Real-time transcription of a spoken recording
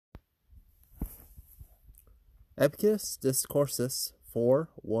Epicus Discourses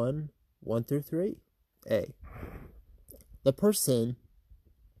 4:1-3. A. The person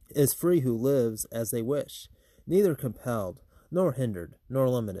is free who lives as they wish, neither compelled, nor hindered, nor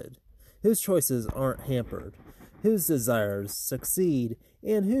limited, whose choices aren't hampered, whose desires succeed,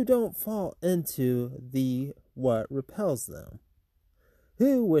 and who don't fall into the what repels them.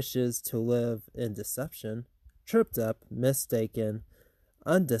 Who wishes to live in deception, tripped up, mistaken,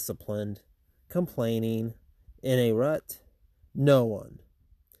 undisciplined, complaining, in a rut? No one.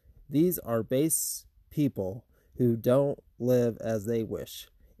 These are base people who don't live as they wish,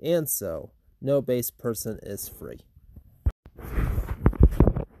 and so no base person is free.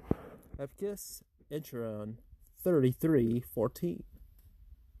 Epicus Intron 33:14.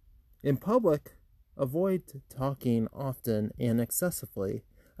 In public, avoid talking often and excessively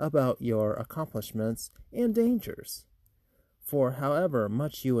about your accomplishments and dangers. For however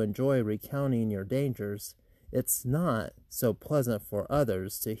much you enjoy recounting your dangers, it's not so pleasant for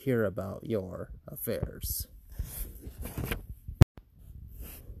others to hear about your affairs.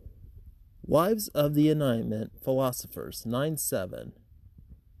 Wives of the Enlightenment Philosophers 9:7.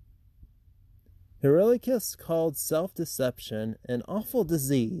 Heroicus called self-deception an awful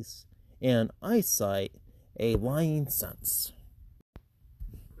disease, and eyesight a lying sense.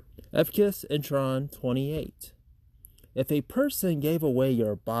 Epicus Intron 28. If a person gave away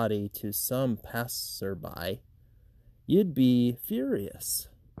your body to some passerby, you'd be furious.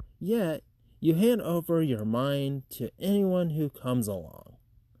 Yet, you hand over your mind to anyone who comes along,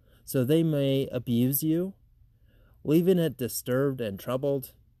 so they may abuse you, leaving it disturbed and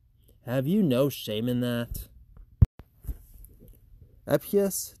troubled. Have you no shame in that?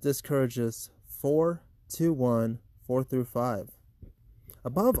 Epicus Discourses 4:1-4-5.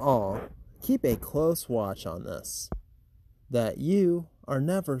 Above all, keep a close watch on this, that you are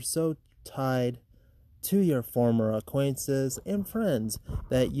never so tied to your former acquaintances and friends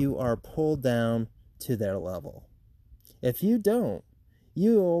that you are pulled down to their level. If you don't,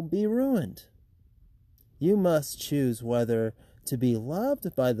 you'll be ruined. You must choose whether to be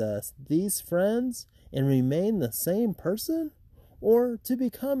loved by these friends and remain the same person, or to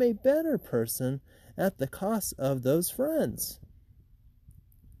become a better person at the cost of those friends.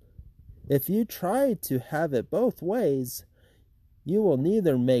 If you try to have it both ways, you will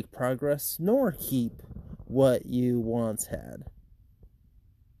neither make progress nor keep what you once had.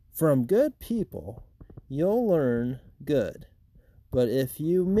 From good people, you'll learn good, but if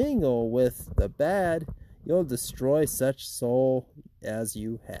you mingle with the bad, you'll destroy such soul as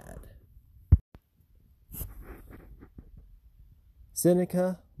you had.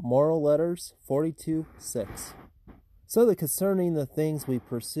 Seneca, Moral Letters 42:6. So that concerning the things we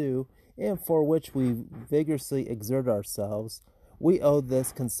pursue, and for which we vigorously exert ourselves, we owe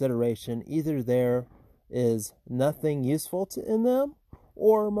this consideration: either there is nothing useful in them,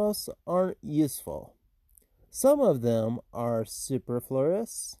 or most aren't useful. Some of them are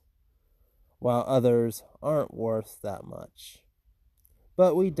superfluous, while others aren't worth that much.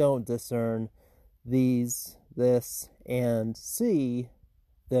 But we don't discern this, and see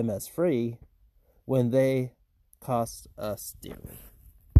them as free when they cost us dearly.